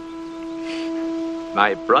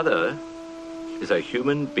 my brother is a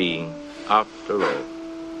human being after all.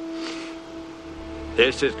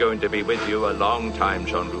 This is going to be with you a long time,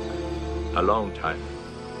 Jean-Luc. A long time.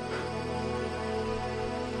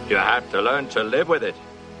 You have to learn to live with it.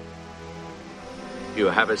 You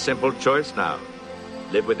have a simple choice now.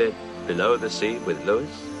 Live with it below the sea with Lewis,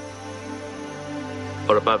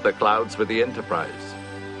 or above the clouds with the Enterprise.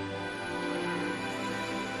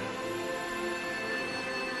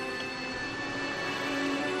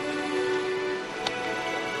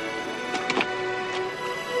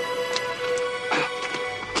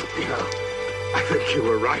 I think you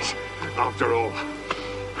were right, after all.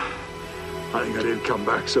 I think I did come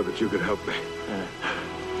back so that you could help me.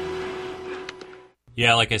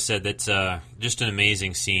 Yeah, like I said, that's just an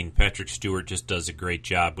amazing scene. Patrick Stewart just does a great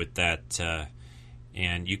job with that,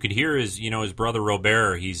 and you could hear his brother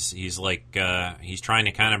Robert. He's trying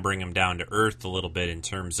to kind of bring him down to earth a little bit in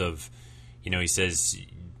terms of, he says,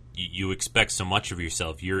 you expect so much of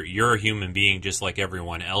yourself. You're a human being just like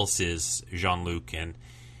everyone else is, Jean-Luc, and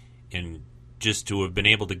just to have been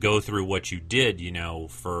able to go through what you did,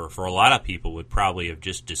 for a lot of people would probably have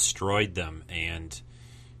just destroyed them. And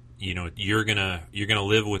you're gonna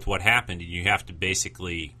live with what happened, and you have to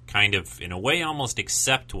basically kind of, in a way, almost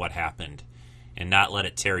accept what happened and not let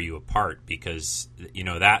it tear you apart, because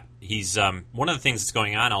that he's one of the things that's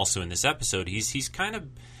going on also in this episode. He's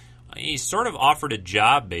sort of offered a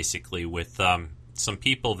job basically with some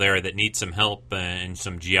people there that need some help and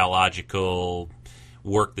some geological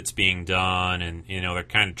work that's being done, and they're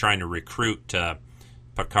kind of trying to recruit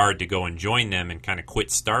Picard to go and join them and kind of quit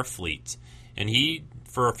Starfleet. And he,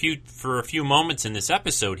 for a few moments in this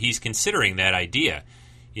episode, he's considering that idea.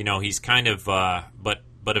 He's kind of,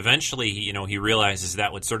 but eventually, he realizes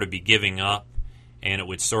that would sort of be giving up, and it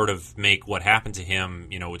would sort of make what happened to him,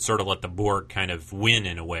 would sort of let the Borg kind of win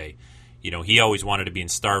in a way. He always wanted to be in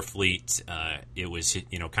Starfleet. It was,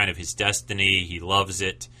 kind of his destiny. He loves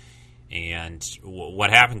it. And what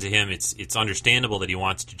happened to him, it's understandable that he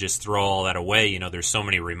wants to just throw all that away. There's so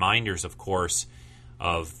many reminders, of course,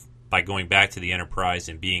 by going back to the Enterprise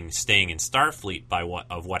and staying in Starfleet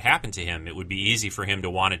of what happened to him. It would be easy for him to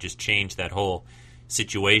want to just change that whole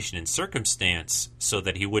situation and circumstance so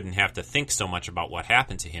that he wouldn't have to think so much about what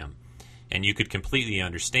happened to him. And you could completely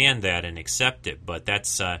understand that and accept it, but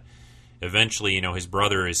that's eventually, his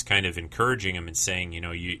brother is kind of encouraging him and saying,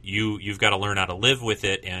 you've got to learn how to live with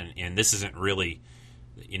it, and this isn't really,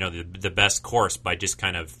 the best course by just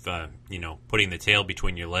kind of, putting the tail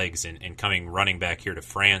between your legs and running back here to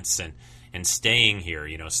France and staying here.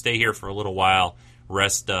 Stay here for a little while,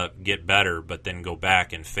 rest up, get better, but then go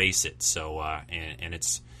back and face it. So, and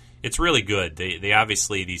it's really good. They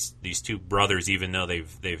obviously, these two brothers, even though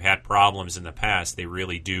they've had problems in the past, they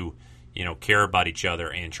really do care about each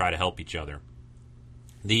other and try to help each other.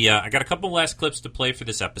 I got a couple last clips to play for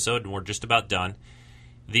this episode, and we're just about done.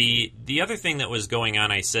 The other thing that was going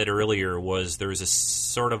on, I said earlier, was there was a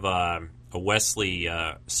sort of a Wesley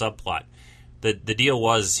subplot. The deal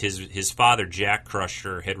was his father, Jack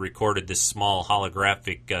Crusher, had recorded this small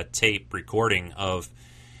holographic tape recording of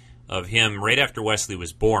him right after Wesley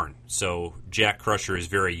was born. So Jack Crusher is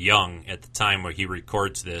very young at the time where he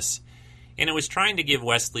records this. And it was trying to give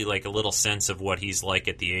Wesley like a little sense of what he's like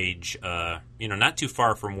at the age, not too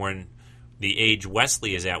far from when the age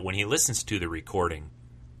Wesley is at when he listens to the recording.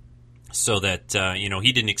 So that,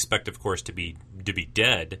 he didn't expect, of course, to be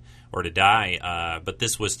dead or to die, but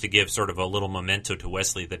this was to give sort of a little memento to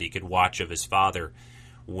Wesley that he could watch of his father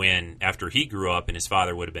after he grew up and his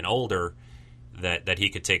father would have been older, that he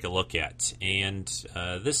could take a look at. And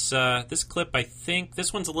this clip, I think,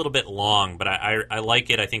 this one's a little bit long, but I like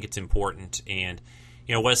it. I think it's important. And,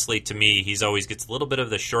 Wesley, to me, he's always gets a little bit of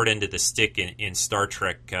the short end of the stick in Star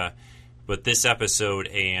Trek, but this episode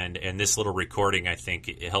and this little recording, I think,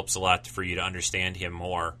 it helps a lot for you to understand him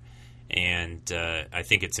more. And I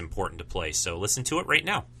think it's important to play. So listen to it right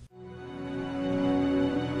now.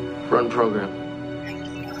 Run program.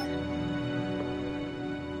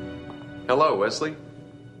 Hello, Wesley.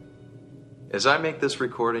 As I make this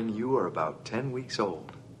recording, you are about 10 weeks old.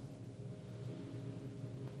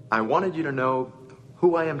 I wanted you to know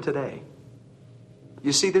who I am today.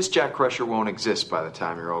 You see, this Jack Crusher won't exist by the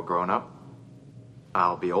time you're all grown up.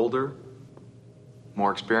 I'll be older,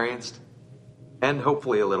 more experienced, and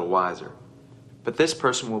hopefully a little wiser. But this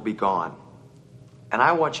person will be gone. And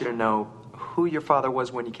I want you to know who your father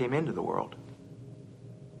was when you came into the world.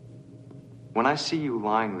 When I see you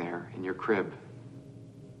lying there in your crib,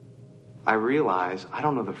 I realize I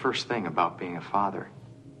don't know the first thing about being a father.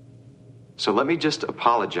 So let me just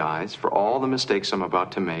apologize for all the mistakes I'm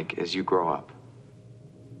about to make as you grow up.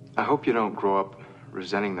 I hope you don't grow up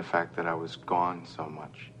resenting the fact that I was gone so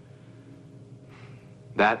much.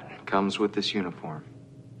 That comes with this uniform.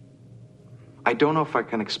 I don't know if I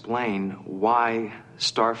can explain why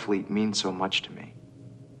Starfleet means so much to me.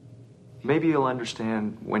 Maybe you'll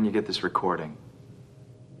understand when you get this recording.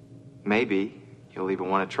 Maybe you'll even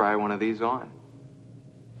want to try one of these on.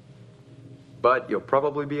 But you'll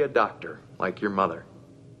probably be a doctor, like your mother.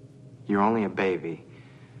 You're only a baby,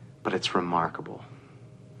 but it's remarkable.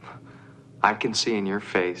 I can see in your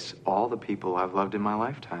face all the people I've loved in my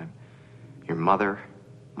lifetime. Your mother,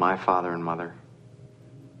 my father and mother,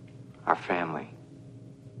 our family.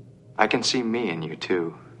 I can see me in you,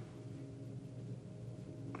 too.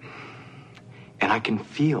 And I can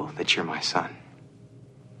feel that you're my son.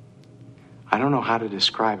 I don't know how to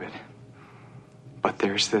describe it, but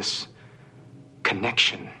there's this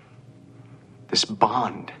connection, this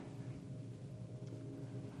bond.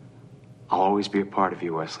 I'll always be a part of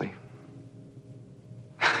you, Wesley.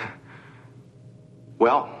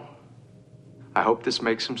 Well, I hope this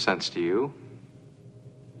makes some sense to you.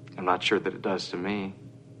 I'm not sure that it does to me,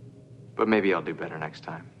 but maybe I'll do better next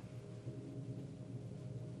time.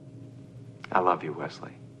 I love you,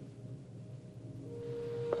 Wesley.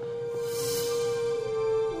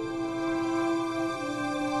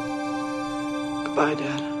 Goodbye,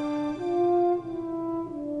 Dad.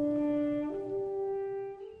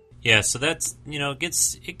 Yeah, so that's,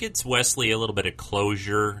 it gets Wesley a little bit of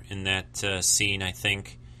closure in that scene, I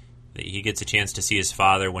think. He gets a chance to see his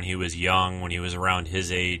father when he was young, when he was around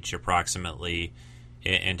his age approximately,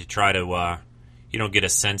 and to try to, get a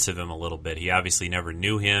sense of him a little bit. He obviously never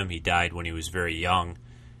knew him. He died when he was very young,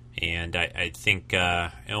 and I think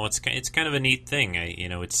it's kind of a neat thing.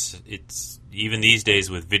 It's even these days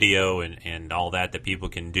with video and all that people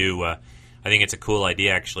can do. I think it's a cool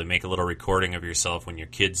idea, actually. Make a little recording of yourself when your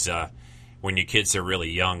kids are really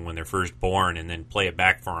young, when they're first born, and then play it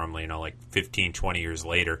back for them, like 15, 20 years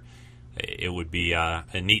later. It would be a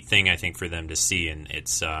neat thing, I think, for them to see, and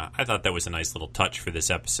it's. I thought that was a nice little touch for this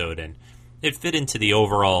episode, and it fit into the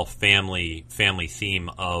overall family theme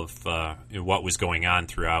of what was going on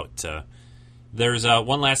throughout. There's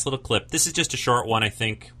one last little clip. This is just a short one, I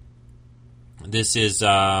think. This is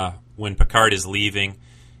when Picard is leaving.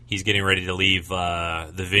 He's getting ready to leave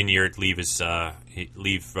the vineyard,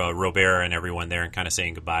 leave Robert and everyone there, and kind of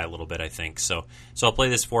saying goodbye a little bit, I think. So I'll play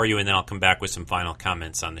this for you, and then I'll come back with some final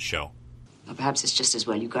comments on the show. Well, perhaps it's just as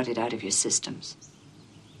well you got it out of your systems.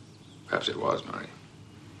 Perhaps it was, Marie.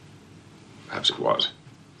 Perhaps it was.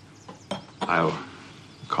 I'll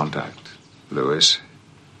contact Lewis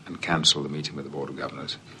and cancel the meeting with the Board of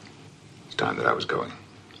Governors. It's time that I was going.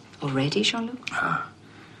 Already, Jean-Luc? The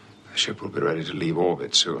ship will be ready to leave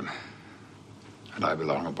orbit soon, and I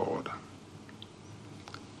belong aboard.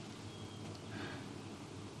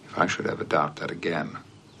 If I should ever doubt that again,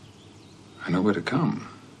 I know where to come.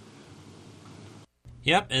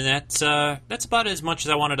 Yep, and that's about as much as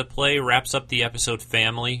I wanted to play. Wraps up the episode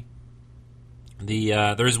family.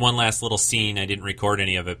 There's one last little scene. I didn't record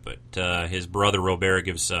any of it, but his brother Robert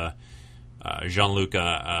gives Jean-Luc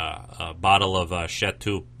a bottle of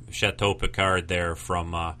Chateau Picard there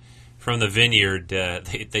from the vineyard.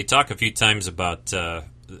 They talk a few times about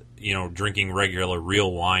drinking regular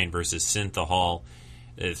real wine versus synthahol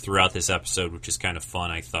throughout this episode, which is kind of fun,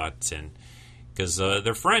 I thought, and because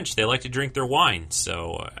they're French, they like to drink their wine.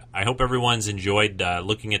 So I hope everyone's enjoyed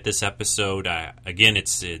looking at this episode. Again,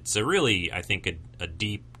 it's a really, I think, a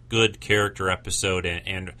deep, good character episode,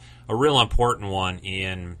 and a real important one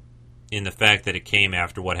in the fact that it came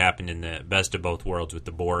after what happened in the Best of Both Worlds with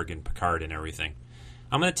the Borg and Picard and everything.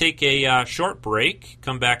 I'm going to take a short break,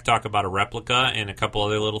 come back, talk about a replica and a couple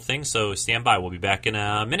other little things, so stand by. We'll be back in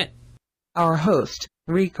a minute. Our host,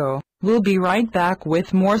 Rico, will be right back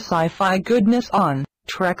with more sci-fi goodness on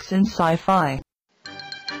Treks in Sci-Fi.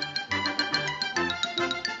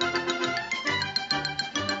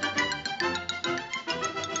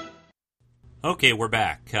 Okay, we're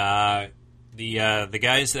back. The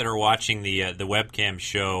guys that are watching the webcam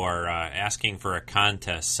show are asking for a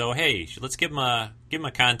contest. So hey, let's give them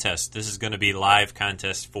a contest. This is going to be a live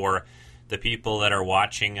contest for the people that are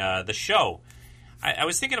watching the show. I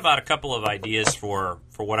was thinking about a couple of ideas for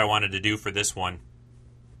what I wanted to do for this one.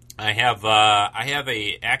 I have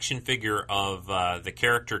a action figure of the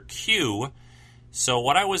character Q. So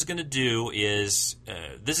what I was going to do is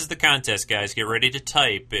this is the contest, guys. Get ready to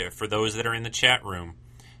type for those that are in the chat room.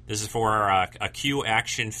 This is for a Q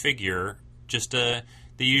action figure, just the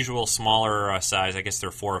usual smaller size. I guess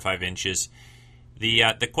they're 4 or 5 inches.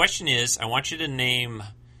 The question is, I want you to name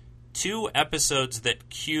 2 episodes that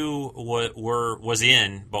Q was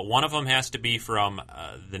in, but one of them has to be from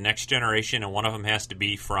The Next Generation, and one of them has to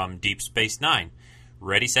be from Deep Space Nine.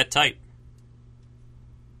 Ready, set, type.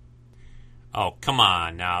 Oh, come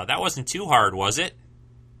on now. That wasn't too hard, was it?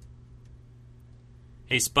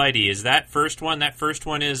 Hey, Spidey, is that first one? That first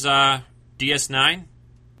one is DS9?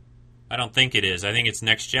 I don't think it is. I think it's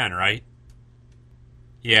Next Gen, right?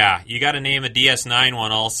 Yeah, you got to name a DS9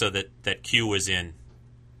 one also that Q was in.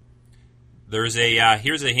 There's a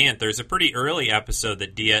here's a hint. There's a pretty early episode of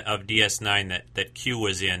DS9 that Q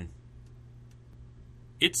was in.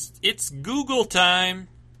 It's Google time.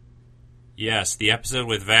 Yes, the episode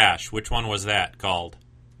with Vash. Which one was that called?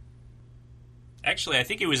 Actually, I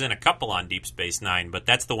think he was in a couple on Deep Space Nine, but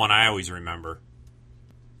that's the one I always remember.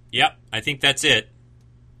 Yep, I think that's it.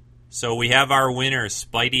 So we have our winner.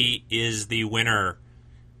 Spidey is the winner.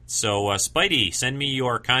 So, Spidey, send me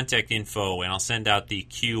your contact info, and I'll send out the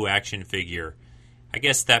Q action figure. I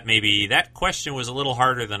guess that question was a little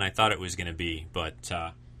harder than I thought it was going to be, but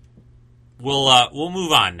we'll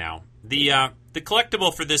move on now. The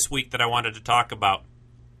collectible for this week that I wanted to talk about,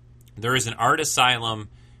 there is an Art Asylum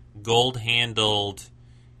gold-handled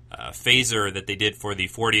phaser that they did for the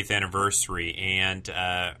 40th anniversary, and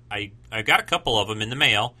I got a couple of them in the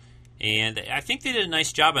mail. And I think they did a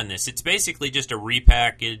nice job on this. It's basically just a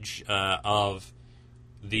repackage of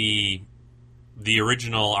the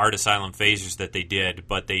original Art Asylum phasers that they did,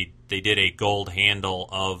 but they did a gold handle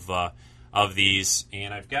of these.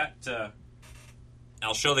 And I've got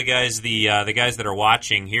I'll show the guys the guys that are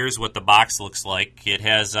watching. Here's what the box looks like. It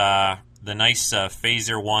has the nice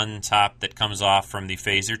Phaser 1 top that comes off from the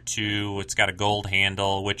Phaser 2. It's got a gold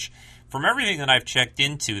handle, which, from everything that I've checked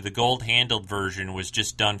into, the gold-handled version was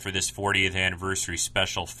just done for this 40th anniversary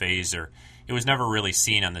special Phaser. It was never really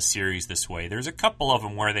seen on the series this way. There's a couple of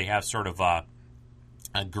them where they have sort of a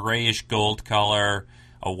grayish gold color,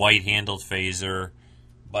 a white-handled Phaser,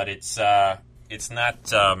 but it's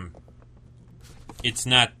not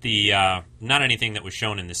anything that was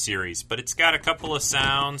shown in the series. But it's got a couple of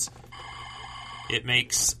sounds it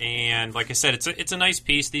makes, and like I said, it's a nice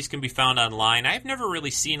piece. These can be found online. I've never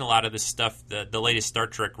really seen a lot of this stuff, the latest Star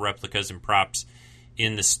Trek replicas and props,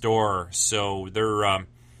 in the store, so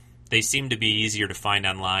they seem to be easier to find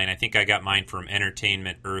online. I think I got mine from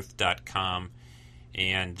entertainmentearth.com,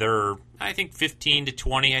 and they're, I think, 15 to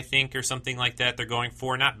 20, I think, or something like that they're going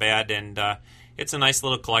for. Not bad, and it's a nice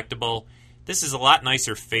little collectible. This is a lot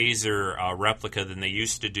nicer Phaser replica than they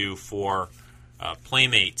used to do for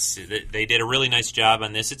Playmates. They did a really nice job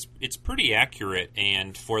on this. It's pretty accurate,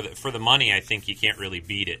 and for the money, I think you can't really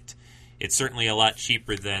beat it. It's certainly a lot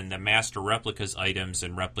cheaper than the Master Replicas items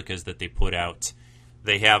and replicas that they put out.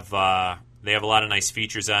 They have a lot of nice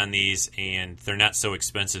features on these, and they're not so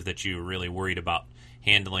expensive that you're really worried about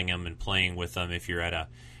handling them and playing with them if you're at a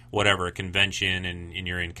convention and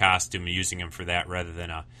you're in costume and using them for that rather than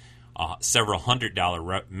a several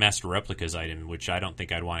 $100 Master Replicas item, which I don't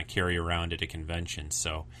think I'd want to carry around at a convention.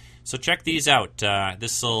 So check these out.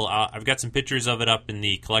 I've got some pictures of it up in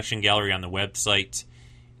the collection gallery on the website,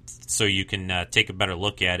 so you can take a better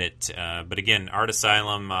look at it. But again, Art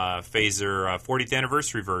Asylum Phaser 40th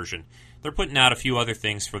anniversary version. They're putting out a few other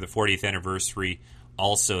things for the 40th anniversary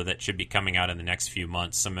also that should be coming out in the next few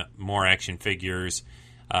months. Some more action figures.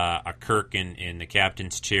 A Kirk in the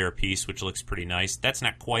captain's chair piece, which looks pretty nice. That's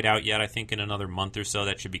not quite out yet. I think in another month or so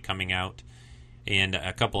that should be coming out. And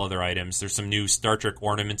a couple other items. There's some new Star Trek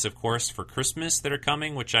ornaments, of course, for Christmas that are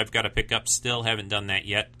coming, which I've got to pick up still. Haven't done that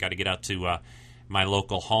yet. Got to get out to my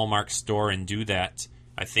local Hallmark store and do that.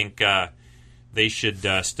 I think they should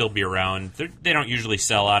still be around. They don't usually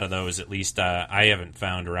sell out of those. At least I haven't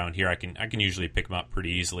found around here. I can usually pick them up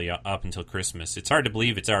pretty easily up until Christmas. It's hard to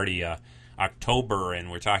believe it's already October and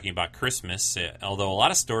we're talking about Christmas, although a lot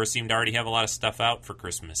of stores seem to already have a lot of stuff out for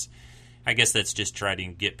Christmas. I guess that's just trying to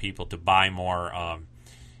get people to buy more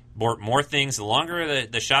things. The longer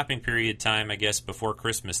the shopping period time, I guess, before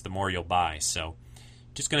Christmas, the more you'll buy. So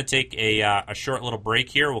just going to take a short little break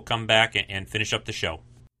here. We'll come back and finish up the show.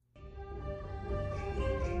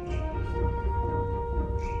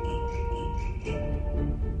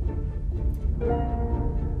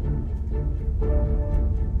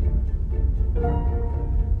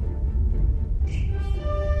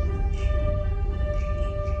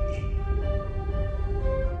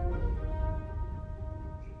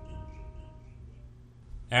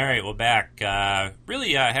 All right, we're back.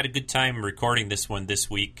 Really had a good time recording this one this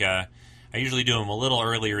week. I usually do them a little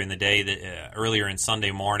earlier in the day, earlier in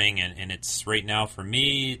Sunday morning, and it's right now for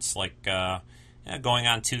me, it's like going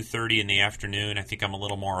on 2:30 in the afternoon. I think I'm a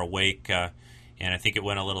little more awake, and I think it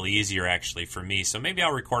went a little easier actually for me. So maybe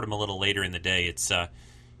I'll record them a little later in the day.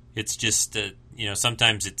 It's just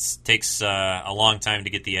sometimes it takes a long time to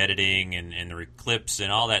get the editing and the clips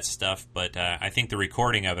and all that stuff, but I think the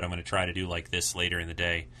recording of it I'm going to try to do like this later in the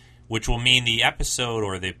day, which will mean the episode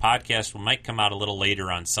or the podcast might come out a little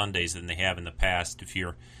later on Sundays than they have in the past. If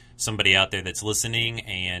you're somebody out there that's listening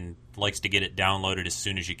and likes to get it downloaded as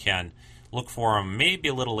soon as you can, look for them maybe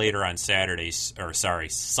a little later on Sundays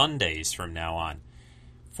from now on.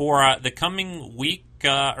 For the coming week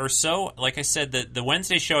or so, like I said, the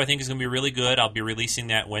Wednesday show I think is going to be really good. I'll be releasing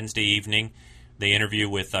that Wednesday evening. The interview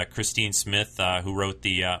with Christine Smith, who wrote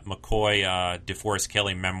the McCoy DeForest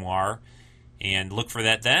Kelley memoir. And look for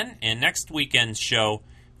that then. And next weekend's show,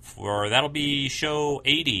 that'll be show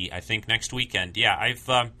 80, I think, next weekend. Yeah, I've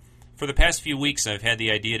for the past few weeks I've had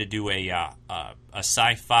the idea to do a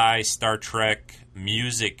sci-fi Star Trek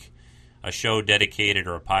music, a show dedicated,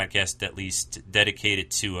 or a podcast at least dedicated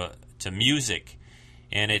to music,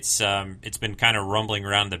 and it's been kind of rumbling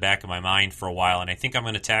around in the back of my mind for a while, and I think I'm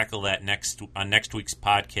going to tackle that on next week's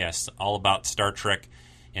podcast, all about Star Trek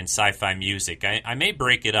and sci-fi music. I may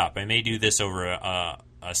break it up. I may do this over a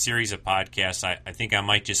series of podcasts. I think I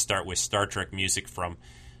might just start with Star Trek music from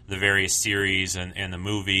the various series and the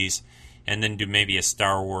movies, and then do maybe a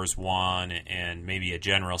Star Wars one and maybe a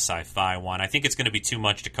general sci-fi one. I think it's going to be too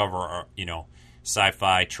much to cover,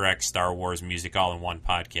 sci-fi, Trek, Star Wars music all in one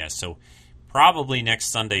podcast. So probably next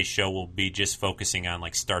Sunday's show will be just focusing on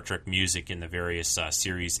like Star Trek music in the various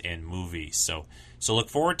series and movies. So look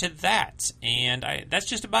forward to that. And that's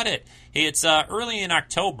just about it. Hey, it's early in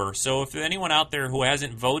October, so if there's anyone out there who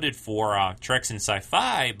hasn't voted for Treks in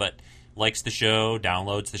Sci-Fi but likes the show,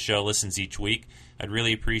 downloads the show, listens each week, I'd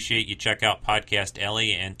really appreciate you check out Podcast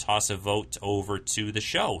Alley and toss a vote over to the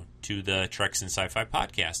show, to the Treks in Sci-Fi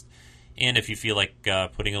podcast. And if you feel like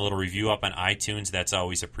putting a little review up on iTunes, that's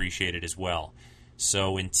always appreciated as well.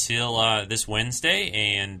 So until this Wednesday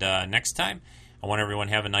and next time, I want everyone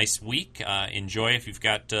to have a nice week. Enjoy if you've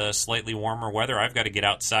got slightly warmer weather. I've got to get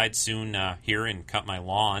outside soon here and cut my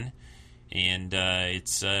lawn. And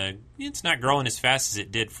it's not growing as fast as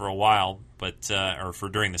it did for a while, but or for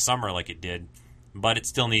during the summer like it did. But it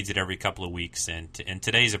still needs it every couple of weeks. And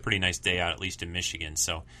today's a pretty nice day out, at least in Michigan.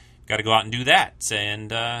 So got to go out and do that and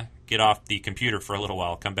get off the computer for a little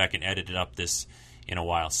while. Come back and edit it up in a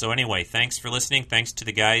while. So anyway, thanks for listening. Thanks to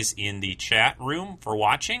the guys in the chat room for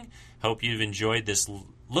watching. Hope you've enjoyed this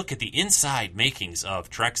look at the inside makings of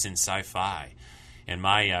Treks in Sci-Fi and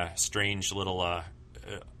my strange little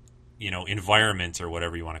environment or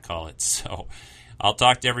whatever you want to call it. So I'll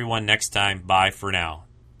talk to everyone next time. Bye for now.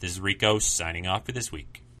 This is Rico signing off for this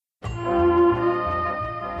week.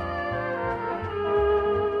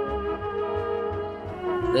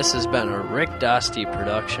 This has been a Rick Dostey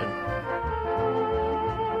production.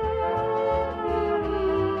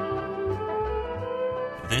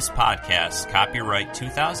 This podcast, copyright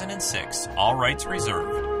 2006, all rights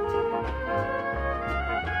reserved.